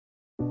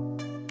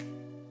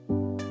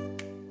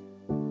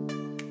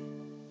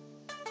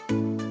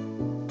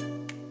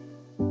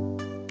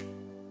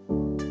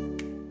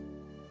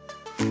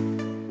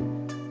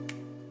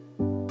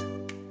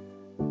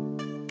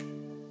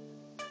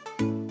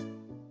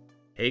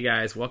Hey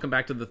guys, welcome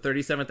back to the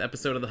 37th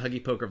episode of the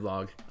Huggy Poker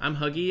Vlog. I'm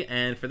Huggy,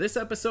 and for this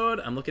episode,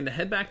 I'm looking to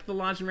head back to the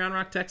lodge in Round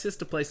Rock, Texas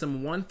to play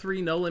some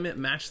 1-3 no limit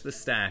match the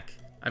stack.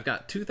 I've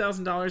got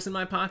 $2,000 in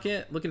my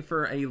pocket, looking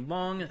for a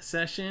long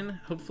session,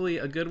 hopefully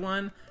a good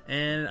one,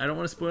 and I don't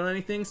want to spoil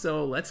anything,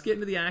 so let's get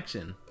into the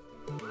action.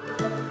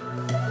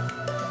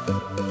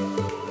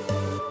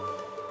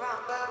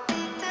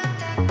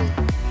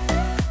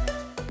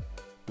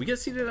 We get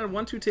seated at a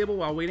 1-2 table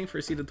while waiting for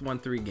a seat at the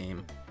 1-3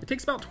 game. It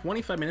takes about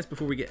 25 minutes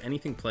before we get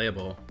anything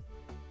playable.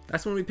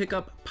 That's when we pick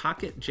up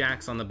pocket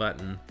jacks on the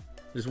button.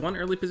 There's one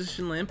early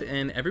position limp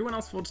and everyone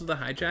else folds to the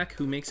hijack,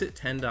 who makes it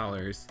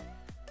 $10.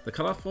 The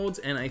cutoff folds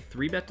and I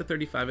 3-bet to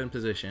 35 in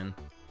position.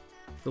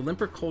 The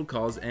limper cold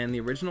calls and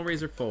the original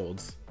raiser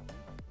folds.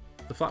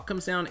 The flop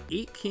comes down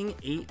 8 king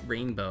 8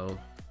 rainbow.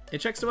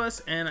 It checks to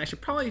us and I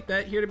should probably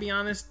bet here to be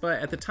honest,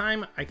 but at the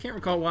time I can't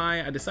recall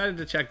why I decided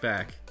to check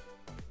back.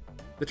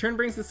 The turn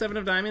brings the 7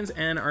 of diamonds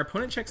and our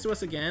opponent checks to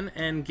us again,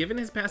 and given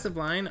his passive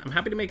line, I'm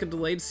happy to make a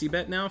delayed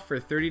c-bet now for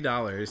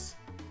 $30.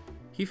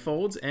 He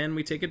folds and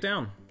we take it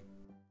down.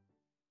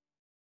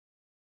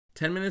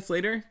 10 minutes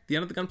later, the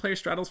under the gun player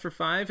straddles for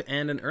 5,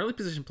 and an early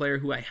position player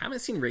who I haven't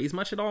seen raise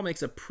much at all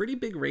makes a pretty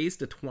big raise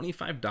to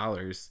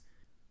 $25.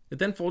 It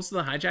then folds to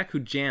the hijack,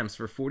 who jams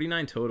for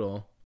 49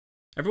 total.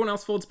 Everyone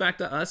else folds back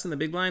to us in the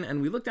big blind,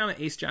 and we look down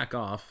at ace jack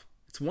off.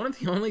 It's one of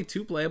the only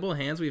 2 playable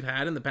hands we've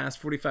had in the past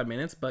 45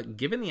 minutes, but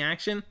given the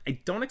action, I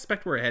don't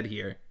expect we're ahead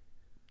here.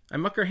 I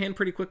muck our hand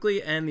pretty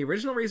quickly, and the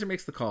original raiser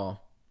makes the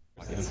call.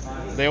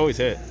 They always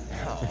hit.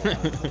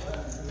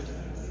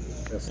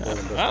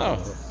 Oh.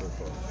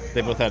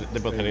 They both had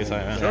ace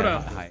high.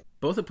 Yeah.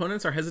 Both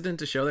opponents are hesitant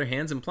to show their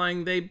hands,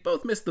 implying they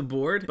both missed the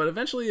board, but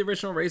eventually the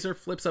original raiser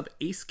flips up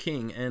ace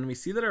king, and we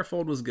see that our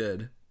fold was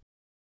good.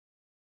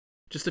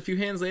 Just a few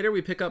hands later,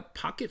 we pick up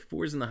pocket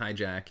 4s in the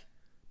hijack.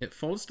 It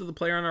folds to the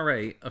player on our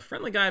right, a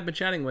friendly guy I've been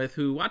chatting with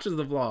who watches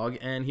the vlog,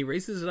 and he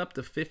raises it up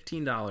to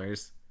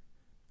 $15.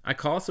 I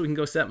call so we can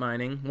go set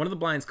mining, one of the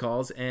blinds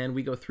calls, and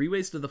we go 3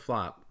 ways to the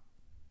flop.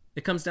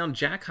 It comes down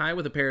jack high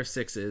with a pair of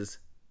 6s.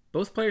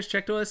 Both players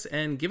check to us,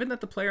 and given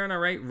that the player on our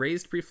right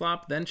raised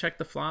pre-flop, then checked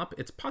the flop,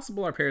 it's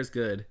possible our pair is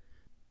good.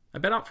 I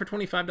bet out for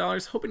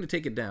 $25, hoping to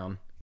take it down.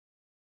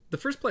 The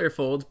first player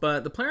folds,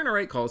 but the player on our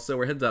right calls, so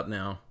we're heads up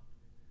now.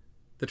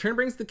 The turn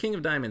brings the king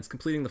of diamonds,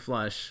 completing the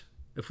flush.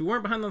 If we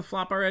weren't behind on the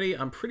flop already,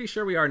 I'm pretty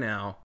sure we are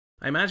now.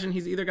 I imagine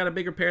he's either got a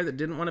bigger pair that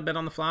didn't want to bet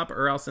on the flop,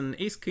 or else an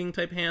ace-king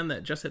type hand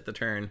that just hit the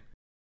turn.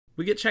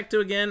 We get checked to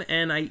again,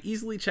 and I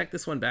easily check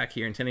this one back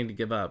here, intending to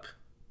give up.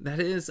 That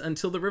is,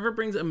 until the river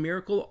brings a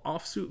miracle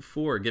offsuit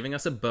 4, giving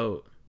us a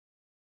boat.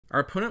 Our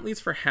opponent leads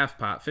for half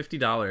pot,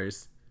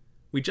 $50.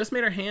 We just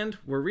made our hand,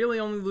 we're really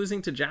only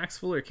losing to jacks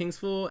full or kings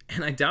full,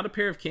 and I doubt a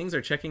pair of kings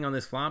are checking on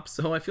this flop,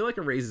 so I feel like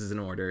a raise is in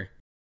order.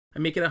 I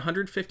make it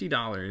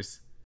 $150.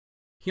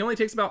 He only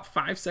takes about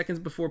 5 seconds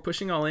before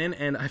pushing all in,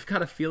 and I've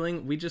got a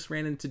feeling we just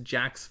ran into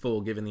jacks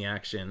full given the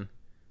action.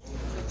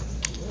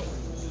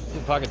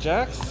 Pocket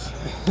jacks.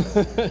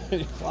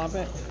 You flop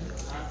it.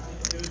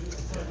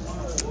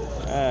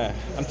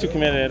 I'm too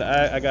committed.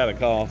 I got a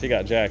call. If you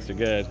got jacks, you're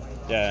good.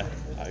 Yeah,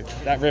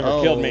 that river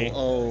killed me.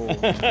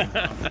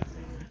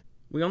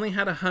 We only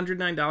had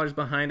 $109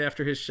 behind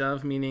after his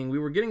shove, meaning we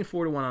were getting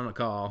 4-1 on a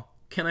call.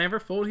 Can I ever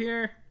fold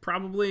here?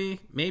 Probably,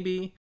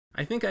 maybe.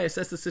 I think I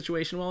assessed the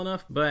situation well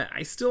enough, but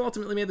I still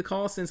ultimately made the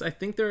call since I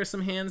think there are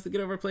some hands that get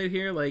overplayed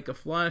here, like a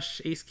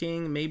flush,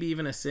 ace-king, maybe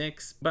even a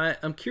 6, but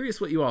I'm curious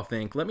what you all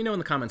think. Let me know in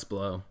the comments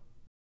below.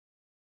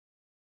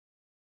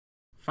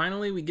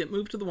 Finally, we get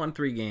moved to the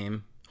 1-3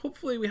 game.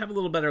 Hopefully we have a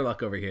little better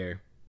luck over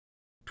here.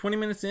 20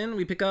 minutes in,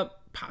 we pick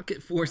up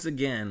pocket 4s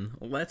again.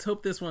 Let's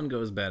hope this one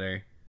goes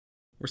better.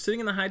 We're sitting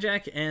in the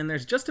hijack, and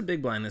there's just a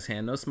big blind in this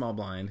hand, no small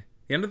blind.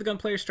 The under the gun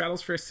player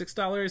straddles for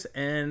 $6,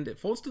 and it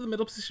folds to the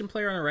middle position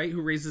player on our right,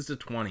 who raises to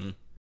 20.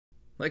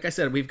 Like I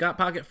said, we've got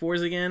pocket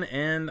 4s again,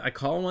 and I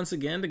call once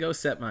again to go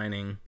set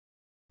mining.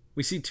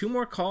 We see 2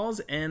 more calls,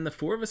 and the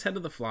 4 of us head to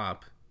the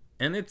flop.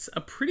 And it's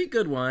a pretty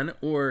good one,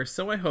 or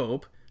so I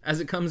hope, as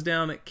it comes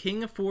down at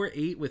king of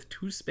 4-8 with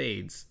 2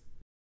 spades.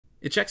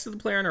 It checks to the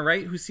player on our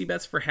right, who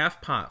c-bets for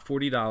half pot,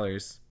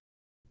 $40.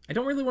 I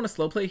don't really want to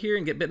slow play here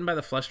and get bitten by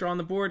the flush draw on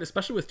the board,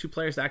 especially with 2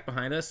 players stacked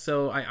behind us,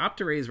 so I opt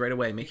to raise right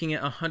away, making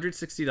it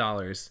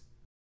 $160.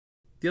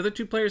 The other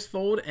 2 players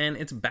fold, and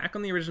it's back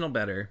on the original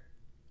better.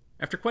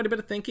 After quite a bit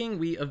of thinking,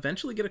 we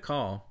eventually get a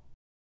call.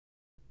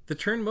 The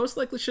turn most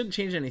likely shouldn't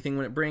change anything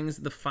when it brings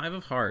the 5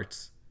 of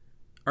hearts.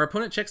 Our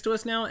opponent checks to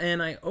us now,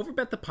 and I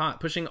overbet the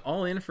pot, pushing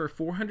all in for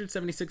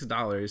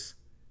 $476.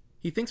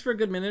 He thinks for a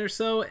good minute or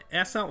so,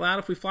 asks out loud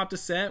if we flop to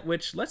set,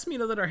 which lets me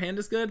know that our hand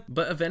is good,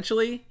 but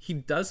eventually, he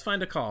does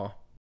find a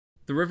call.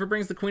 The river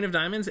brings the queen of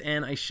diamonds,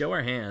 and I show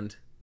our hand.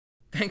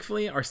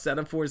 Thankfully, our set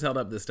of 4s held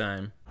up this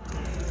time.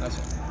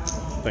 Awesome.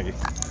 Thank you.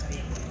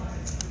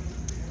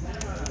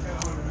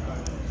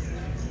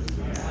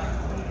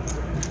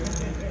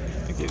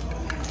 Thank you.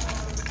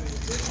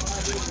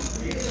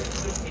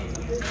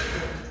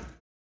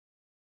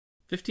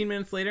 15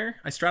 minutes later,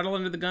 I straddle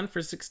under the gun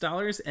for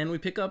 $6, and we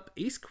pick up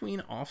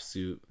ace-queen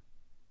offsuit.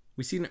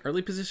 We see an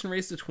early position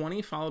raise to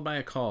 20 followed by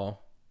a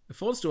call. It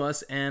folds to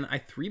us and I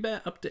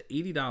 3-bet up to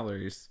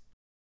 $80.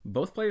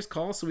 Both players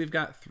call, so we've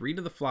got 3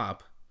 to the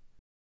flop.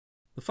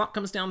 The flop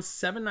comes down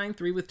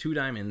 7-9-3 with 2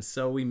 diamonds,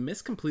 so we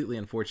miss completely,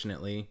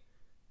 unfortunately.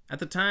 At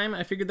the time,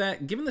 I figured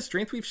that given the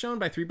strength we've shown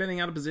by 3-betting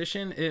out of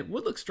position, it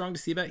would look strong to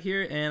c-bet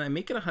here, and I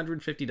make it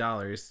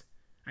 $150.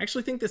 I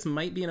actually think this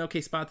might be an okay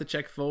spot to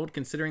check fold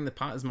considering the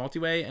pot is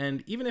multi-way,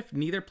 and even if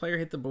neither player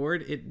hit the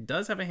board, it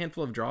does have a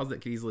handful of draws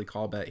that could easily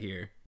call bet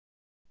here.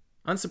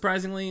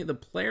 Unsurprisingly, the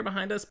player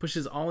behind us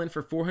pushes all in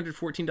for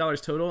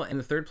 $414 total, and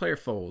the third player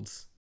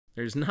folds.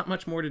 There's not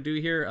much more to do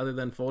here other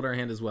than fold our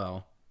hand as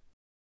well.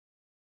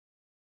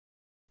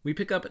 We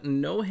pick up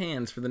no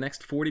hands for the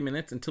next 40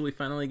 minutes until we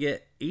finally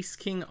get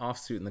Ace-King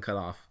offsuit in the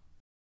cutoff.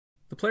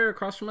 The player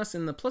across from us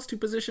in the +2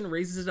 position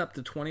raises it up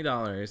to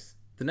 $20.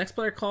 The next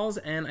player calls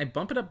and I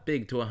bump it up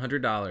big to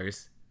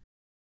 $100.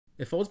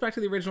 It folds back to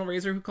the original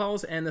raiser who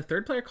calls and the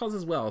third player calls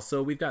as well,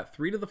 so we've got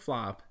 3 to the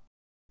flop.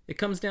 It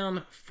comes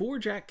down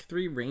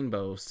 4-Jack-3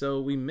 rainbow,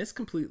 so we miss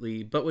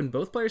completely, but when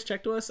both players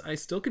check to us, I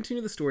still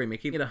continue the story,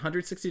 making it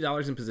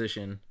 $160 in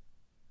position.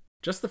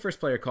 Just the first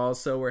player calls,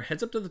 so we're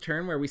heads up to the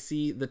turn where we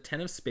see the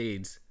 10 of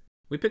spades.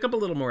 We pick up a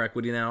little more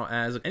equity now,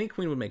 as any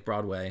queen would make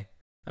Broadway.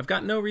 I've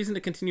got no reason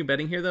to continue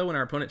betting here though when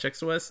our opponent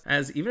checks to us,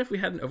 as even if we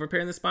had an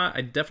overpair in this spot,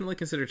 I'd definitely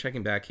consider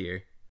checking back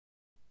here.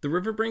 The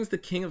river brings the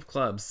king of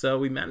clubs, so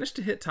we managed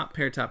to hit top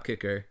pair, top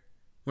kicker.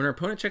 When our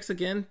opponent checks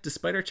again,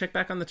 despite our check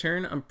back on the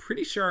turn, I'm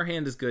pretty sure our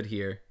hand is good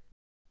here.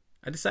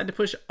 I decide to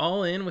push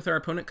all in with our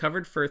opponent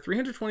covered for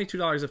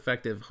 $322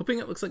 effective, hoping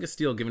it looks like a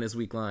steal given his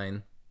weak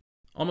line.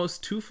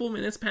 Almost 2 full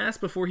minutes pass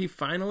before he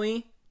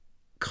finally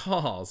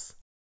calls.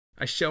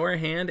 I show our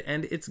hand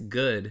and it's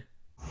good.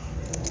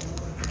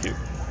 Cute.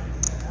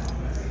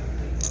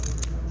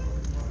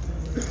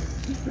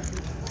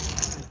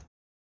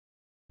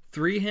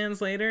 Three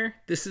hands later,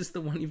 this is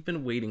the one you've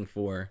been waiting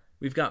for.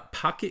 We've got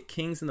pocket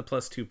kings in the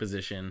 +2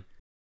 position.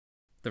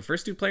 The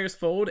first 2 players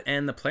fold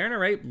and the player on our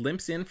right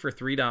limps in for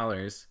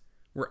 $3.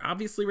 We're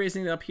obviously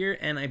raising it up here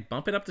and I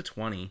bump it up to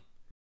 20.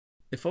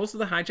 It folds to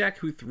the hijack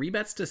who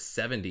 3-bets to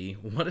 70.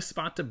 What a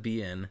spot to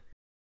be in.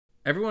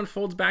 Everyone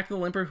folds back to the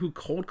limper who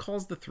cold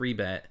calls the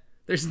 3-bet.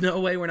 There's no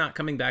way we're not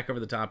coming back over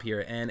the top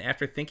here, and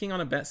after thinking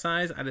on a bet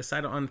size, I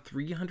decided on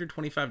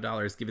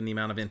 $325 given the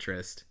amount of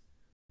interest.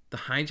 The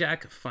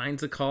hijack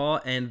finds a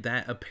call, and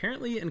that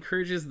apparently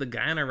encourages the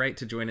guy on our right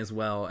to join as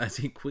well, as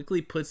he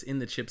quickly puts in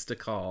the chips to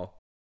call.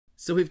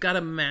 So we've got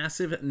a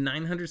massive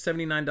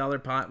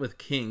 $979 pot with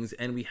kings,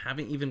 and we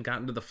haven't even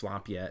gotten to the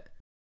flop yet.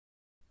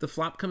 The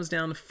flop comes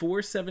down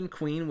 4-7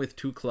 queen with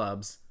 2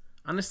 clubs.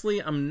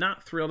 Honestly, I'm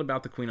not thrilled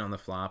about the queen on the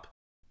flop.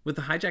 With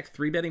the hijack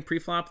 3-betting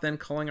pre-flop, then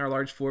calling our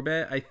large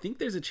 4-bet, I think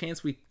there's a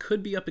chance we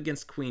could be up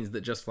against queens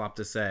that just flopped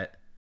a set.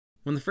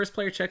 When the first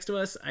player checks to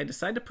us, I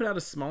decide to put out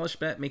a smallish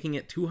bet, making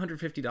it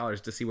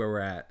 $250 to see where we're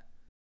at.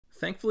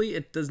 Thankfully,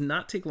 it does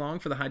not take long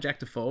for the hijack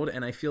to fold,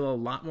 and I feel a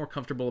lot more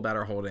comfortable about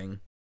our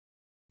holding.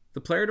 The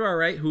player to our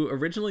right, who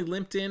originally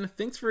limped in,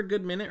 thinks for a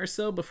good minute or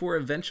so before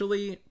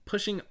eventually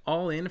pushing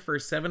all in for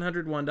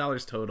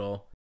 $701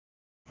 total.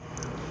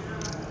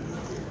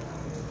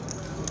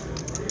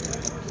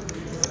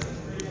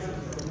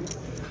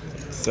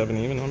 Seven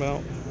even, how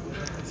about?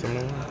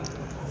 701?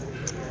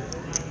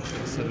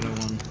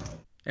 701.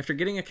 After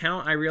getting a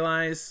count, I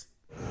realize...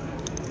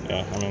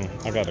 Yeah, I mean,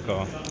 I got a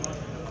call.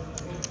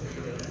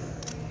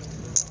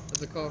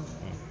 What's it called?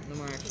 No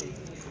more action.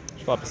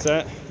 Flop a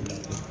set.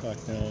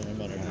 Fuck no,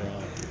 I'm about to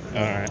draw.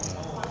 Alright.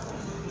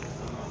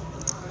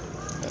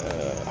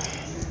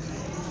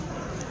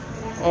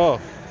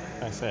 Oh,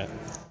 nice hit.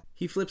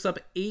 He flips up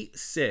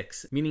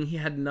 8-6, meaning he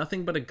had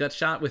nothing but a gut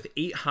shot with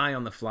 8 high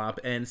on the flop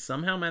and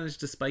somehow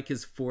managed to spike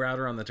his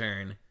 4-outer on the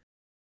turn.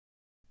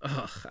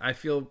 Ugh, I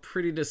feel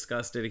pretty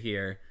disgusted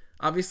here.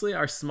 Obviously,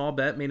 our small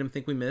bet made him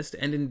think we missed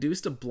and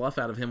induced a bluff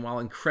out of him while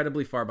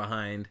incredibly far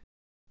behind.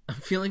 I'm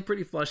feeling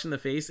pretty flush in the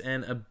face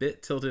and a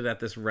bit tilted at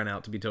this run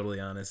out, to be totally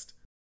honest.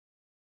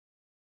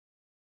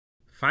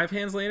 5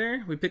 hands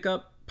later, we pick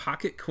up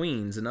pocket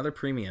queens, another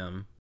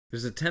premium.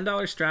 There's a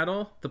 $10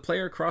 straddle, the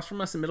player across from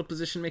us in middle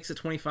position makes it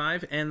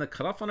 25, and the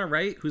cutoff on our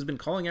right, who's been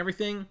calling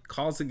everything,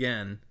 calls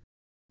again.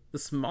 The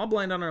small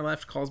blind on our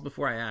left calls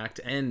before I act,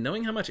 and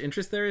knowing how much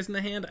interest there is in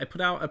the hand, I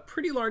put out a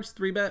pretty large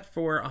 3-bet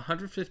for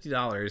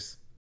 $150.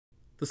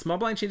 The small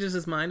blind changes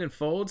his mind and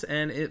folds,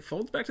 and it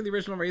folds back to the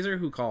original raiser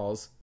who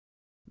calls.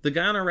 The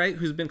guy on our right,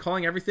 who's been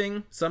calling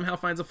everything, somehow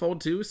finds a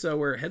fold too, so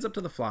we're heads up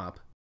to the flop.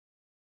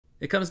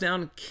 It comes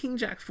down King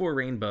Jack 4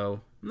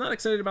 rainbow. I'm not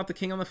excited about the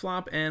king on the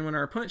flop, and when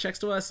our opponent checks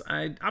to us,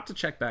 I opt to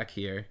check back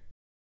here.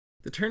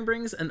 The turn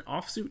brings an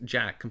offsuit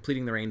jack,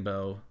 completing the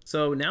rainbow,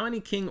 so now any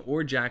king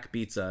or jack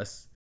beats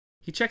us.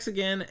 He checks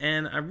again,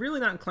 and I'm really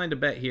not inclined to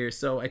bet here,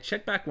 so I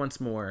check back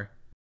once more.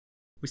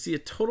 We see a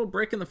total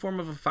brick in the form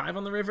of a 5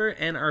 on the river,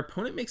 and our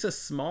opponent makes a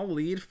small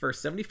lead for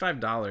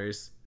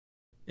 $75.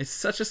 It's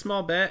such a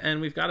small bet, and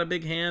we've got a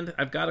big hand.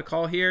 I've got a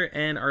call here,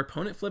 and our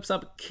opponent flips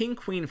up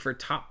king-queen for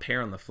top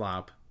pair on the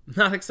flop.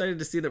 Not excited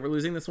to see that we're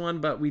losing this one,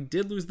 but we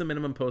did lose the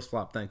minimum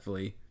post-flop,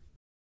 thankfully.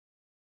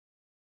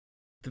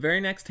 The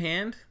very next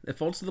hand, it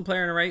folds to the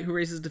player on the right who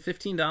raises to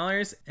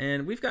 $15,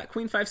 and we've got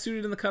Queen 5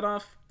 suited in the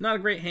cutoff. Not a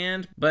great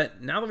hand,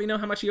 but now that we know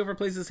how much he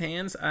overplays his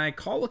hands, I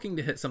call looking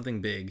to hit something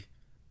big.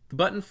 The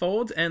button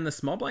folds, and the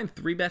small blind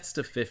 3-bets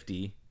to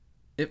 50.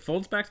 It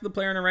folds back to the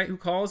player on the right who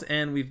calls,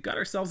 and we've got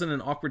ourselves in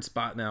an awkward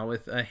spot now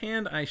with a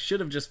hand I should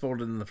have just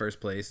folded in the first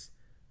place.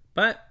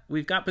 But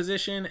we've got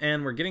position,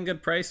 and we're getting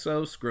good price,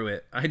 so screw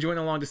it. I join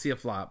along to see a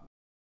flop.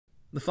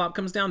 The flop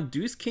comes down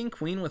deuce, king,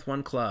 queen with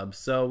 1 club,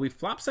 so we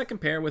flop second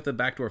pair with a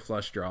backdoor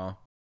flush draw.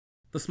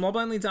 The small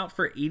blind leads out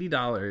for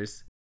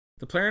 $80.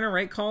 The player on our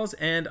right calls,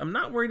 and I'm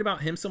not worried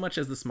about him so much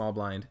as the small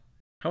blind.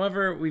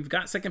 However, we've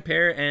got second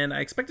pair, and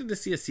I expected to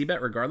see a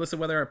c-bet regardless of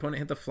whether our opponent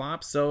hit the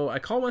flop, so I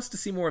call once to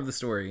see more of the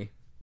story.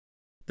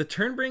 The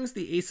turn brings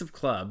the ace of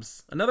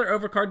clubs, another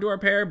overcard to our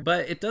pair,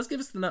 but it does give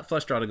us the nut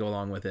flush draw to go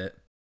along with it.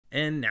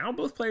 And now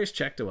both players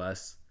check to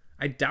us.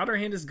 I doubt our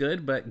hand is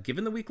good, but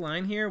given the weak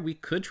line here, we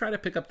could try to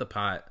pick up the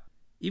pot.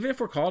 Even if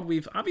we're called,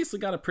 we've obviously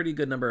got a pretty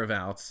good number of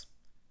outs.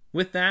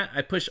 With that,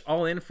 I push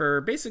all in for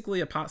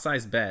basically a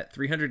pot-sized bet,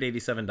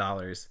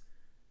 $387.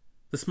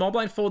 The small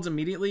blind folds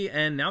immediately,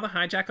 and now the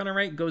hijack on our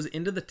right goes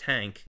into the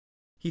tank.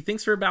 He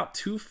thinks for about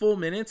 2 full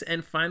minutes,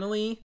 and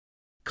finally,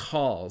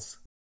 calls.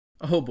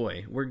 Oh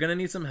boy, we're gonna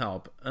need some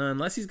help,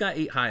 unless he's got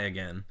 8 high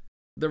again.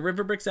 The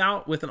river bricks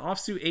out with an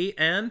offsuit 8,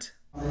 and...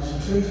 I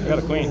got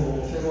a queen.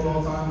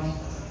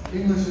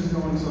 English is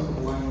no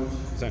unacceptable language.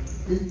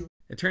 Same.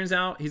 It turns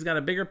out he's got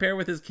a bigger pair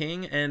with his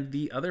king and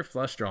the other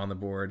flush draw on the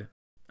board.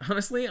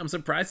 Honestly, I'm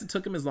surprised it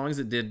took him as long as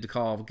it did to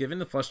call, given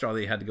the flush draw that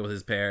he had to go with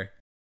his pair.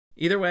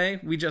 Either way,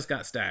 we just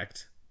got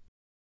stacked.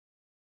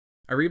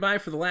 I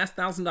rebuy for the last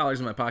 $1,000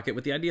 in my pocket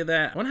with the idea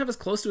that I want to have as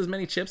close to as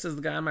many chips as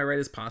the guy on my right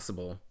as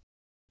possible.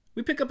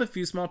 We pick up a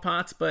few small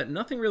pots, but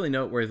nothing really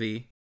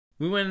noteworthy.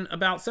 We win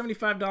about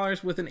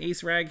 $75 with an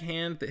ace rag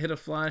hand that hit a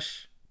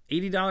flush,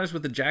 $80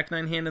 with the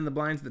jack-9 hand in the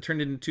blinds that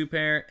turned into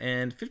 2-pair,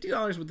 and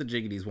 $50 with the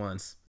jiggities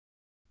once.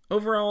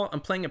 Overall, I'm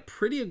playing a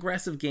pretty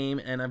aggressive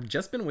game, and I've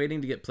just been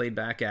waiting to get played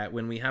back at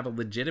when we have a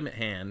legitimate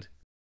hand.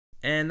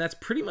 And that's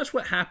pretty much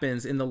what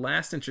happens in the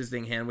last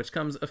interesting hand, which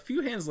comes a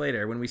few hands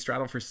later when we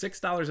straddle for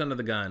 $6 under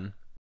the gun.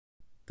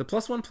 The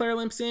 +1 player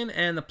limps in,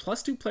 and the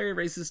 +2 player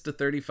raises to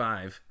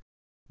 35.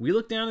 We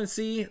look down and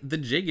see the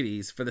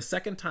jiggities for the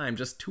second time,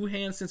 just 2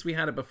 hands since we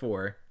had it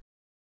before.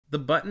 The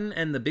button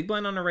and the big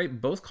blind on the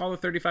right both call the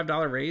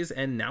 $35 raise,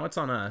 and now it's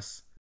on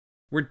us.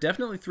 We're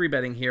definitely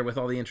 3-betting here with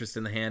all the interest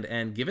in the hand,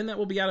 and given that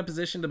we'll be out of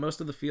position to most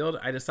of the field,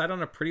 I decide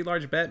on a pretty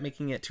large bet,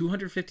 making it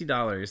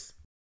 $250.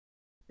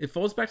 It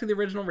folds back to the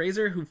original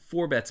raiser, who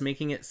 4-bets,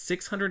 making it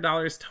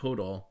 $600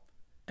 total.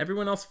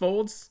 Everyone else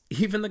folds,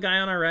 even the guy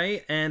on our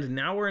right, and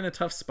now we're in a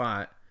tough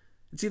spot.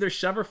 It's either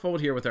shove or fold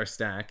here with our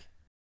stack.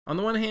 On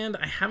the one hand,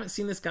 I haven't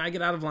seen this guy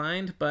get out of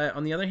line, but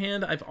on the other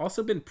hand, I've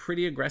also been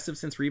pretty aggressive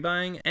since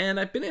rebuying, and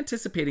I've been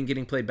anticipating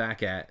getting played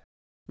back at.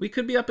 We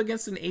could be up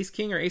against an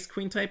ace-king or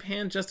ace-queen type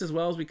hand just as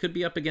well as we could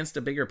be up against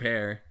a bigger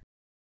pair.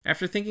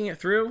 After thinking it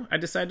through, I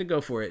decide to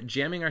go for it,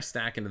 jamming our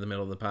stack into the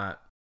middle of the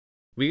pot.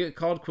 We get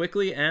called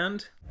quickly,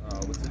 and...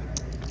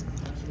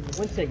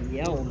 What's a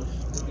Yelms?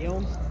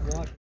 Yelms?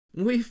 What?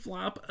 We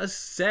flop a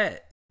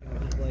set.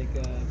 Like,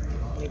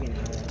 maybe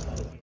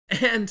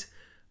not. And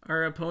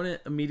our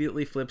opponent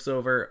immediately flips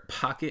over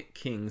pocket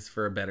kings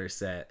for a better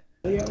set.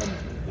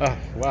 Oh,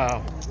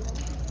 wow.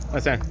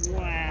 That's it.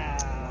 Wow.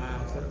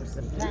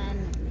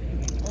 10,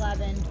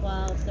 11,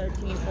 12,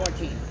 13,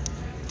 14.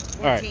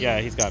 All right, yeah,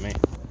 he's got me.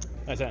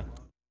 That's it.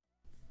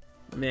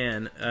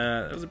 Man,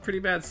 that was a pretty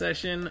bad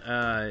session.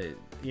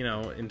 You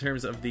know, in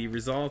terms of the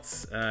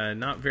results,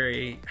 not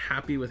very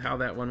happy with how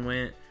that one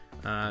went.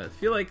 I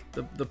feel like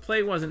the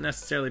play wasn't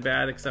necessarily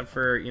bad, except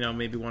for, you know,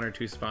 maybe 1 or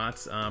 2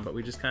 spots, but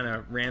we just kind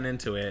of ran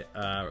into it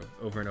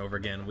over and over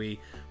again. We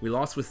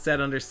lost with set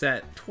under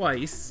set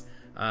twice,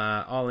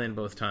 all in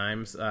both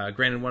times.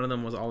 Granted, one of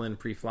them was all in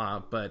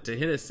pre-flop, but to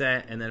hit a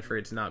set and then for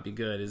it to not be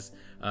good is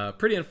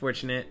pretty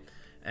unfortunate.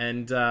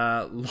 And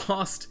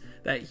lost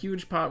that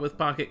huge pot with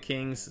pocket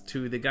kings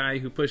to the guy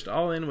who pushed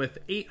all in with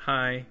 8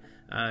 high,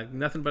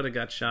 nothing but a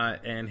gut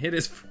shot, and hit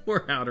his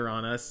 4-outer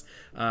on us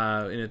in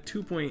a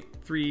 2.3,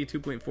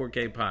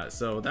 2.4K pot.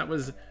 So that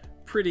was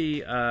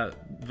pretty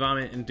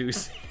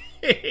vomit-inducing.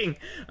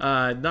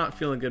 Not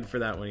feeling good for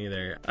that one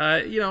either.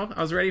 You know,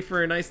 I was ready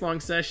for a nice long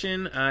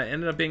session.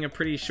 Ended up being a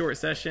pretty short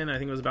session. I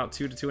think it was about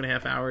 2 to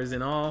 2.5 hours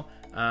in all.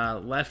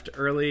 Left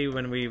early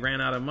when we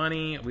ran out of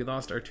money. We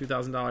lost our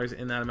 $2,000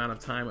 in that amount of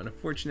time,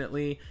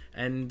 unfortunately,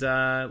 and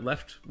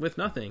left with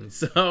nothing.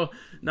 So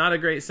not a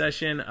great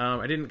session.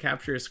 I didn't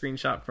capture a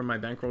screenshot from my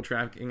bankroll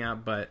tracking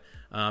app, but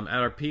at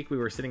our peak we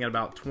were sitting at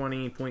about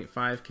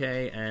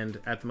 20.5K, and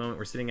at the moment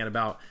we're sitting at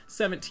about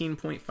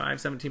 17.5,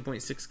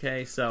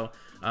 17.6K. So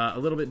a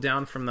little bit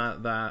down from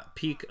the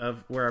peak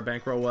of where our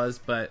bankroll was,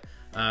 but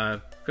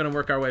Gonna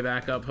work our way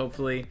back up,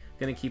 hopefully.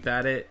 Gonna keep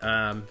at it.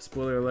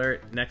 Spoiler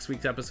alert, next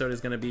week's episode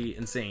is gonna be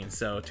insane,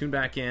 so tune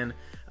back in.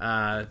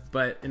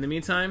 But in the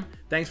meantime,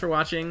 thanks for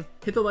watching.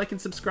 Hit the like and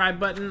subscribe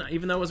button,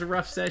 even though it was a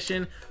rough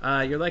session.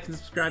 Your like and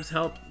subscribes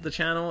help the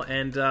channel,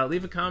 and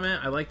leave a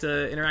comment. I like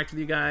to interact with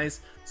you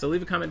guys, so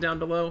leave a comment down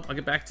below. I'll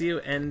get back to you,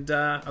 and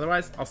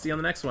otherwise, I'll see you on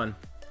the next one.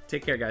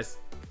 Take care, guys.